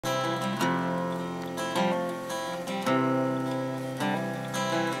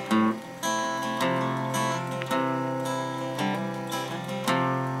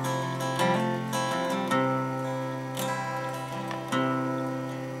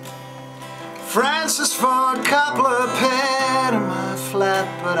Francis Ford Coppola paid in my flat,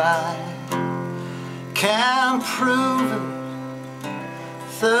 but I can't prove it.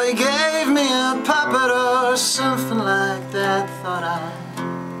 Though he gave me a puppet or something like that, thought I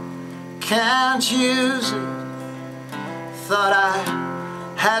can't use it. Thought I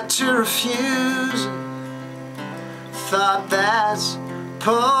had to refuse it. Thought that's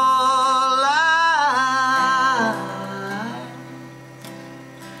polite.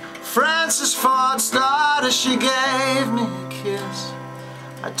 Francis Ford's daughter, she gave me a kiss.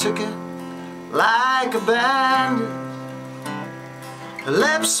 I took it like a bandit. Her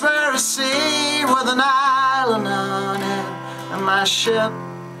lips were a sea with an island on it, and my ship,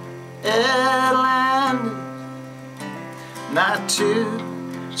 it landed. Not to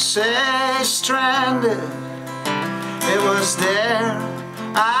say stranded, it was there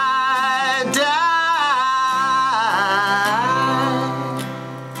I died.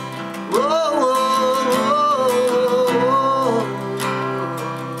 Whoa, whoa, whoa.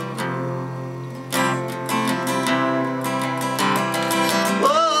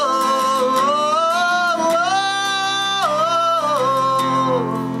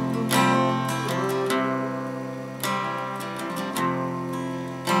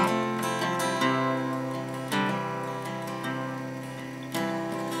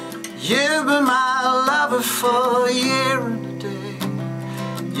 You've been my lover for a year and a day.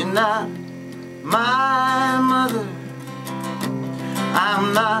 You're not my mother,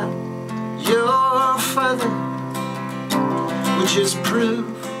 I'm not your father. We just prove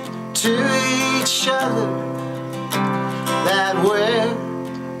to each other that we're